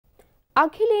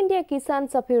അഖിലേന്ത്യാ കിസാൻ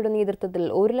സഭയുടെ നേതൃത്വത്തിൽ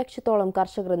 1 ലക്ഷത്തോളം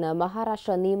കർഷകർ ഇന്ന്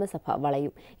മഹാരാഷ്ട്ര നിയമസഭ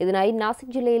വളയും. ഇതിനായി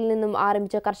നാസിക് ജില്ലയിൽ നിന്നും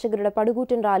ആരംഭിച്ച കർഷകരുടെ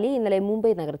പടുകൂറ്റൻ റാലി ഇന്നലെ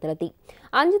മുംബൈ നഗരത്തിലെത്തി.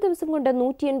 5 ദിവസം കൊണ്ട്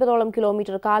 180ഓളം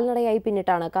കിലോമീറ്റർ കാൽനടയായി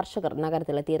പിന്നിട്ടാണ് കർഷകർ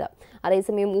നഗരത്തിലെത്തിയത്.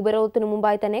 അതേസമയം ഉപരോധത്തിനു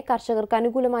മുമ്പായി തന്നെ കർഷകർക്ക്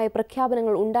അനുകൂലമായ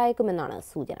പ്രഖ്യാപനങ്ങൾ ഉണ്ടായേക്കുമെന്നാണ്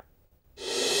സൂചന.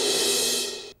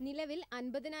 നിലവിൽ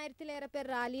 50,000-ലേറെ പേർ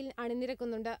റാലിയിൽ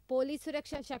അണിനിരക്കുന്നുണ്ട്. പോലീസ്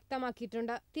സുരക്ഷ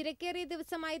ശക്തമാക്കിയിട്ടുണ്ട്. തിരക്കേറിയ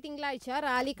ദിവസമായ തിങ്കളാഴ്ച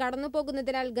റാലി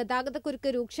കടന്നുപോകുന്നതിനാൽ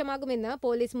ഗതാഗതക്കുരുക്ക് രൂക്ഷമാകുമെന്ന്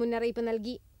പോലീസ് മുന്നറിയിപ്പ്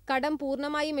നൽകി. കടം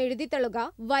പൂർണ്ണമായും എഴുതിത്തള്ളുക,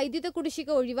 വൈദ്യുത കുടിശ്ശിക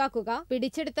ഒഴിവാക്കുക,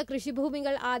 പിടിച്ചെടുത്ത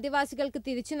കൃഷിഭൂമികൾ ആദിവാസികൾക്ക്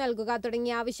തിരിച്ചു നൽകുക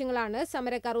തുടങ്ങിയ ആവശ്യങ്ങളാണ്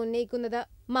സമരക്കാർ ഉന്നയിക്കുന്നത്.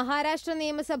 മഹാരാഷ്ട്ര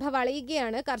നിയമസഭ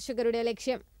വളയുകയാണ് കർഷകരുടെ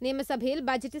ലക്ഷ്യം. നിയമസഭയിൽ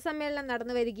ബജറ്റ് സമ്മേളനം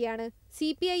നടന്നുവരികയാണ്.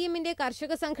 CPIMന്റെ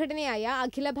കർഷക സംഘടനയായ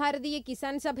അഖില ഭാരതീയ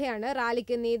കിസാൻ സഭയാണ്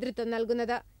റാലിക്ക് നേതൃത്വം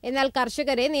നൽകുന്നത്. എന്നാൽ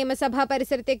കർഷകരെ നിയമസഭാ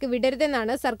പരിസരത്തേക്ക്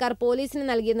വിടരുതെന്നാണ് സർക്കാർ പോലീസിന്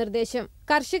നൽകിയ നിർദ്ദേശം.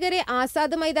 കർഷകരെ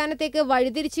ആസാദ് മൈതാനത്തേക്ക്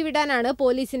വഴിതിരിച്ചുവിടാനാണ്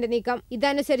പോലീസിന്റെ നീക്കം.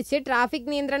 ഇതനുസരിച്ച്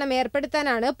ട്രാഫിക് നിയന്ത്രണം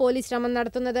ഏർപ്പെടുത്താനാണ് പോലീസ് ശ്രമം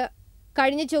നടത്തുന്നത്.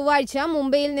 കഴിഞ്ഞ ചൊവ്വാഴ്ച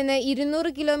മുംബൈയിൽ നിന്ന് 200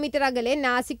 കിലോമീറ്റർ അകലെ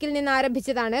നാസിക്കിൽ നിന്ന്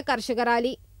ആരംഭിച്ചതാണ് കർഷക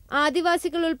റാലി.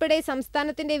 ആദിവാസികൾ ഉൾപ്പെടെ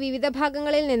സംസ്ഥാനത്തിന്റെ വിവിധ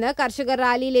ഭാഗങ്ങളിൽ നിന്ന് കർഷകർ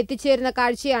റാലിയിൽ എത്തിച്ചേരുന്ന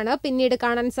കാഴ്ചയാണ് പിന്നീട്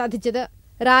കാണാൻ സാധിച്ചത്.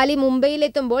 റാലി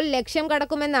മുംബൈയിലെത്തുമ്പോൾ ലക്ഷ്യം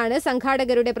കടക്കുമെന്നാണ്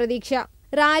സംഘാടകരുടെ പ്രതീക്ഷ.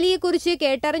 റാലിയെക്കുറിച്ച്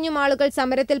കേട്ടറിഞ്ഞും ആളുകൾ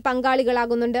സമരത്തിൽ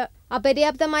പങ്കാളികളാകുന്നുണ്ട്.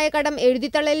 അപര്യാപ്തമായ കടം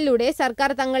എഴുതിത്തള്ളലിലൂടെ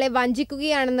സർക്കാർ തങ്ങളെ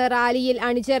വഞ്ചിക്കുകയാണെന്ന് റാലിയിൽ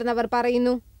അണിചേർന്നവർ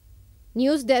പറയുന്നു.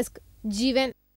 ന്യൂസ് ഡെസ്ക്, ജീവൻ.